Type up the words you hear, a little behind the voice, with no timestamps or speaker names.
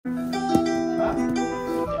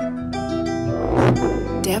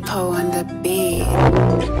Depot on the beat.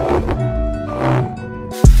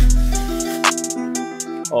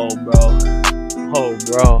 Oh, bro. Oh,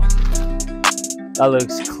 bro. That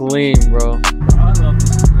looks clean, bro. I love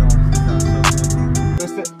this.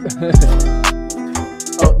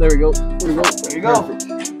 Oh, there we go. There we go. There you go. Perfect.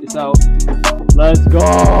 It's out. Let's go.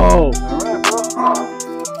 All right, bro.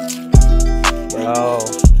 Bro.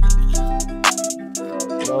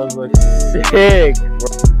 Those look sick, bro.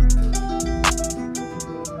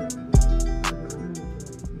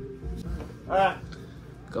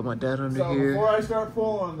 Got my dad under here. Before I start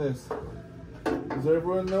pulling this, does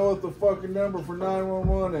everyone know what the fucking number for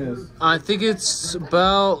 911 is? I think it's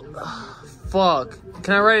about... Fuck.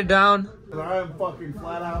 Can I write it down? I am fucking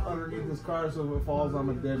flat out underneath this car, so if it falls, I'm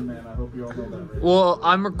a dead man. I hope you all know that. Right? Well,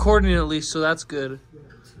 I'm recording at least, so that's good.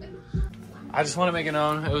 I just want to make it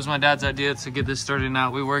known. It was my dad's idea to get this started now.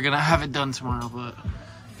 We were going to have it done tomorrow, but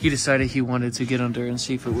he decided he wanted to get under and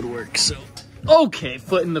see if it would work. So, okay,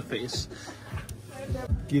 foot in the face.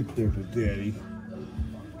 Get there to daddy.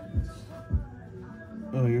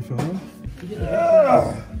 Oh, you're filming?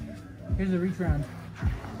 Yeah. Here's a reach round.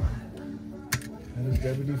 That is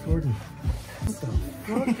WD-40. What the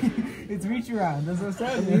fuck? It's reach around. That's what I'm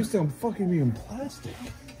saying. I'm used to fucking being plastic.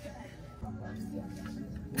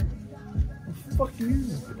 What the fuck do you use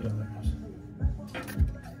this for?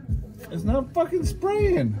 It's not fucking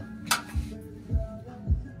spraying.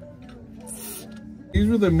 These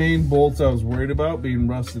were the main bolts I was worried about being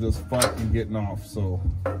rusted as fuck and getting off, so.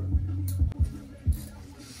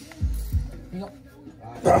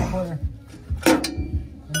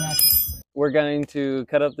 We're going to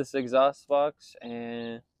cut up this exhaust box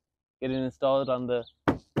and get it installed on the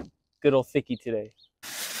good old Thicky today.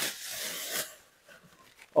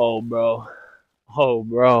 Oh, bro. Oh,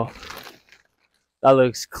 bro. That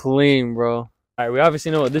looks clean, bro. All right, we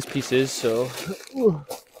obviously know what this piece is, so. Ooh.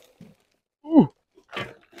 Ooh.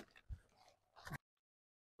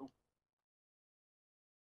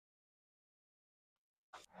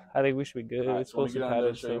 I think we should be good. Right, It's supposed to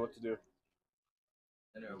pattern. show you what to do.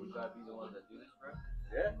 And we gotta be the ones that do this, bro?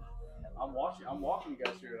 Yeah. I'm walking you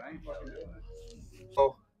guys through it. I ain't fucking doing it.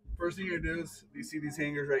 So, first thing you're gonna do is, you see these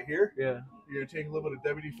hangers right here? Yeah. You're gonna take a little bit of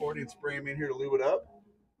WD-40 and spray them in here to lube it up.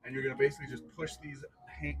 And you're gonna basically just push these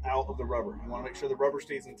out of the rubber. You wanna make sure the rubber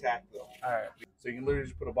stays intact though. All right. So you can literally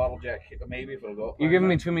just put a bottle jack, maybe if it'll go. You're giving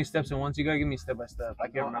me too many steps at once. You gotta give me step by step. I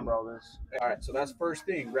can't remember all this. All right, so that's first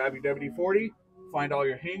thing. Grab your WD-40, find all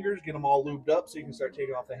your hangers, get them all lubed up so you can start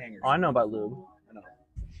taking off the hangers. Oh, I know about lube. I know.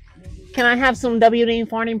 Can I have some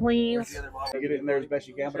WD-40, please? Get it in there as best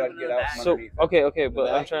you can, but I can get out from So, underneath. okay, but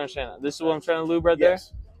I'm trying to understand. This is what I'm trying to lube right Yes.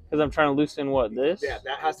 there? Because I'm trying to loosen what? This? Yeah,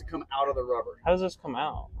 that has to come out of the rubber. How does this come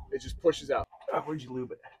out? It just pushes out. Where'd you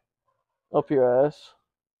lube it? Up your ass.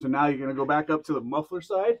 So now you're gonna go back up to the muffler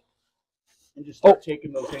side and just start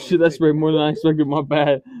taking those hangers. Shit, that's way more than I expected. My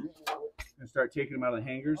bad. And start taking them out of the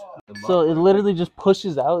hangers. So it literally just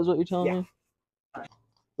pushes out is what you're telling me?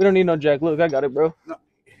 We don't need no jack. Look, I got it, bro. No.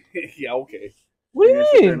 Yeah, okay. What do You're you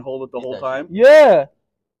gonna sit there mean? and hold it the whole time? Yeah.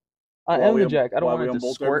 I While am we the jack. I don't while want we it to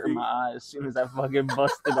unbolt squirt in everything? my eye as soon as I fucking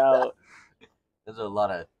bust it out. There's a lot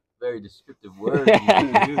of very descriptive words.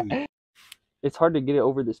 It's hard to get it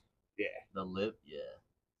over this. Yeah. The lip, yeah.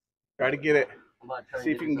 Try to get it.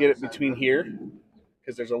 See if you can get it between here,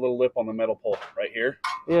 because there's a little lip on the metal pole right here.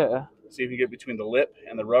 Yeah. See if you get between the lip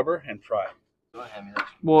and the rubber and try.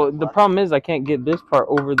 Well, the problem is I can't get this part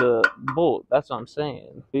over the bolt. That's what I'm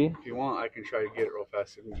saying. See? If you want, I can try to get it real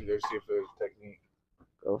fast and see if there's a technique.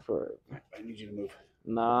 Go for it. I need you to move.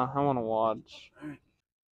 Nah, I want to watch. All right.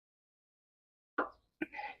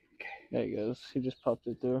 There he goes. He just popped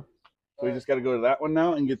it through. So we just got to go to that one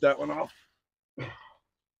now and get that one off.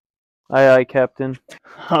 Aye, aye, Captain.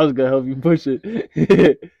 I was going to help you push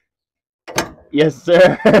it. Yes,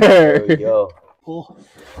 sir. There we go. Pull.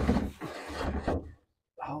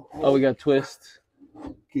 Oh, we got twist.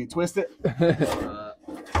 Can you twist it?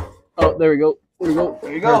 Oh, there we go. There we go.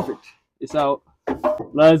 There you go. Perfect. It's out.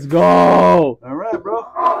 Let's go. All right,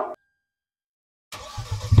 bro.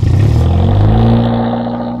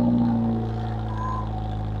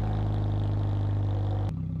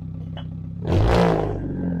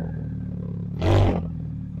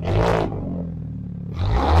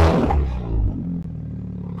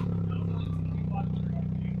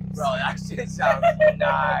 Bro, that shit sounds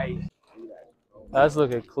nice. That's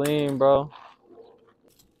looking clean, bro.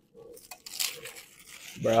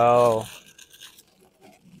 Bro.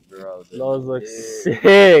 Bro, Those look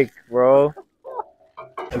sick, bro.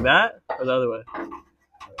 Like that? Or the other way?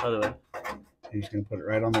 Other way. You're just going to put it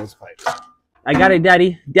right on those pipes. I got it,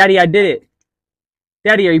 Daddy. Daddy, I did it.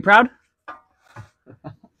 Daddy, are you proud?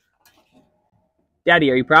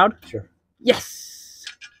 Daddy, are you proud? Sure. Yes!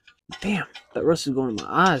 Damn, that rust is going in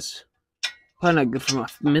my eyes. Probably not good for my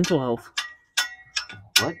mental health.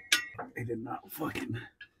 What? They did not fucking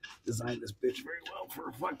design this bitch very well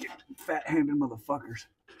for fucking fat-handed motherfuckers.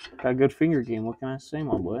 Got a good finger game. What can I say,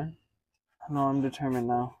 my boy? No, I'm determined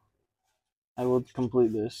now. I will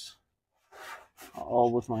complete this.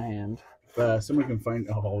 All with my hand. If someone can find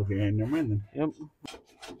all with your hand, never mind then. Yep.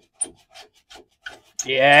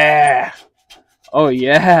 Yeah! Oh,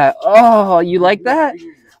 yeah. Oh, you like that?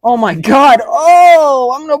 Oh, my God.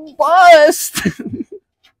 Oh, I'm gonna bust!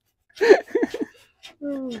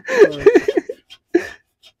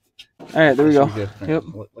 Alright, there we go. Yep.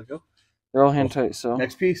 Let go. They're all hand tight, so.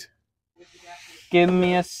 Next piece. Give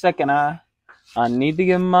me a second. I need to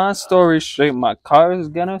get my story straight. My car is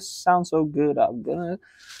gonna sound so good. I'm gonna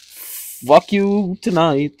fuck you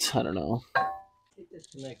tonight. I don't know.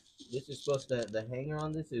 Disconnect. This is supposed to. The hanger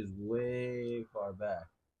on this is way far back.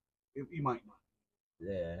 You might not.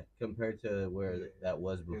 Yeah, compared to where that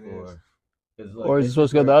was before. Or is it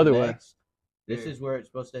supposed to go the other way? This is where it's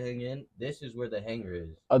supposed to hang in. This is where the hanger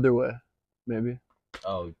is. Other way, maybe.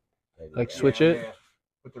 Oh. Maybe, Like switch it? Yeah.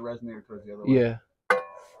 Put the resonator towards the other way. Yeah.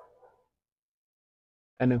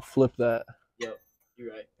 And then flip that. Yep,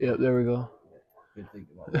 you're right. Yep, there we go. Good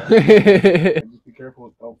thinking about that. Just be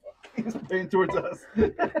careful. Oh, he's paying towards us.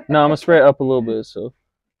 No, I'm gonna spray it up a little bit so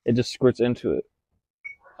it just squirts into it.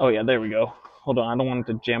 Oh yeah, there we go. Hold on, I don't want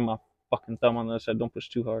it to jam my fucking thumb on the other side. Don't push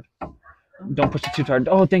too hard. Don't push it too hard.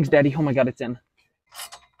 Oh, thanks, Daddy. Oh my God, it's in.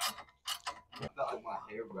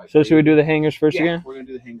 So should we do the hangers first again? We're gonna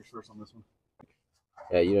do the hangers first on this one.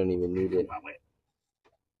 Yeah, you don't even need it.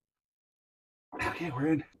 Okay, we're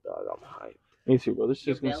in. Dog, I'm hyped. Me too, bro. This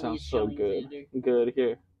is gonna sound so good. Good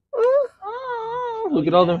here. Look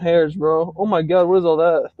at all them hairs, bro. Oh my God, what is all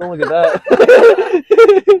that? Don't look at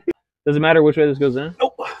that. Does it matter which way this goes in?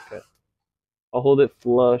 Nope. Okay. I'll hold it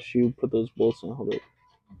flush. You put those bolts in. Hold it.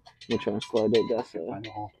 Let me try and slide it. That's it.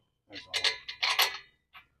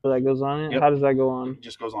 So that goes on it? Yep. How does that go on? It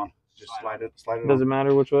just goes on. Just slide it. Slide it. Does it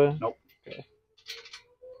matter which way? Nope. Okay.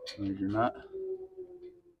 There's your nut.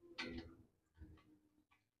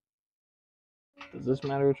 Does this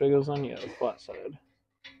matter which way it goes on? Yeah, the flat side.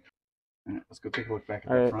 Right, let's go take a look back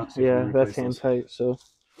at all the right. front. Yeah, that's hand tight. So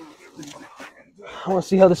I want to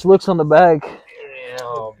see how this looks on the back. Yeah,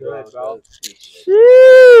 oh, bro.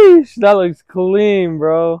 Sheesh, that looks clean,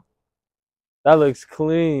 bro. That looks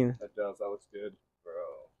clean. That does. That looks good, bro.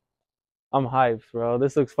 I'm hyped, bro.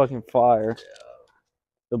 This looks fucking fire. Yeah.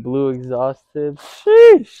 The blue exhaust tip.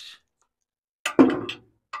 Sheesh.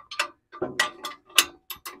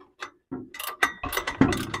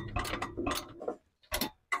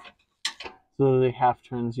 So the half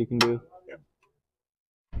turns you can do. Yep.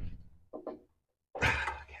 Okay,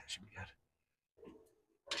 that should be good.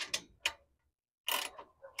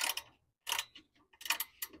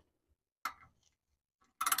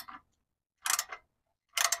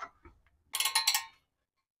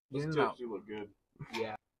 These tips do look good.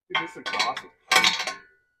 Yeah. Dude, this looks awesome.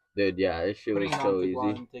 Dude, yeah, this shit was so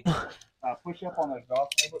easy. Push up on the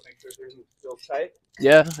exhaust a little bit, make sure it feels tight.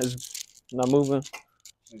 Yeah, it's not moving.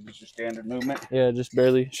 It's just your standard movement. Yeah, just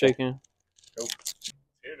barely shaking. Go.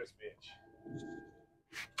 Hear this bitch.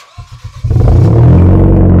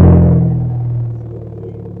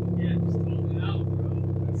 Yeah, just throw it out, bro.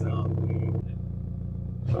 That's all.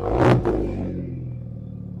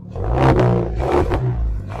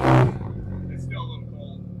 It's still a little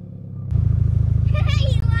cold.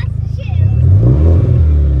 You lost the shoe.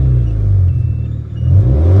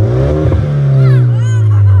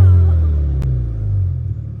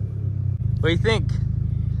 What do you think?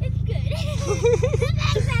 It's good. It's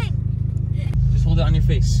amazing. Just hold it on your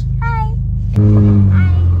face. Hi.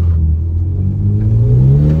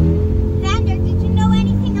 Xander, did you know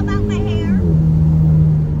anything about my hair?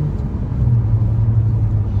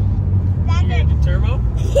 Xander. Turbo?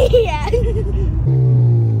 Yeah.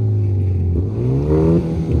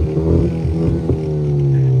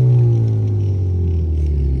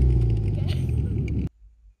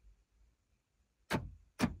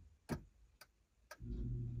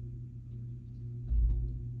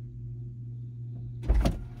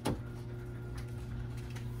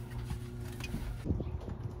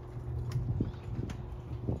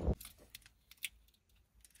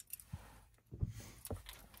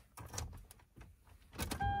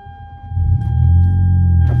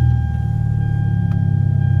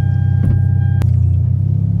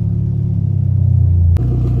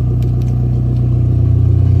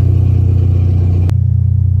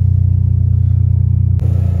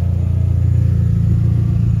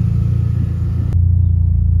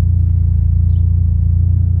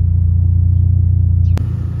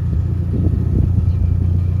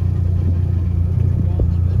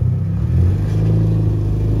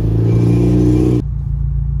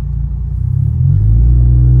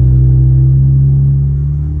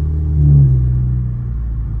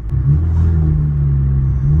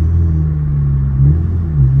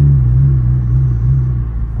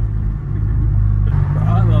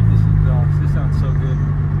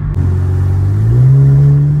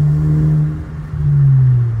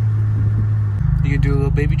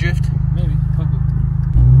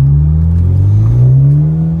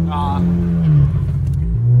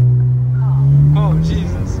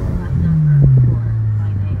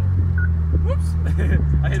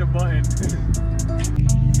 button.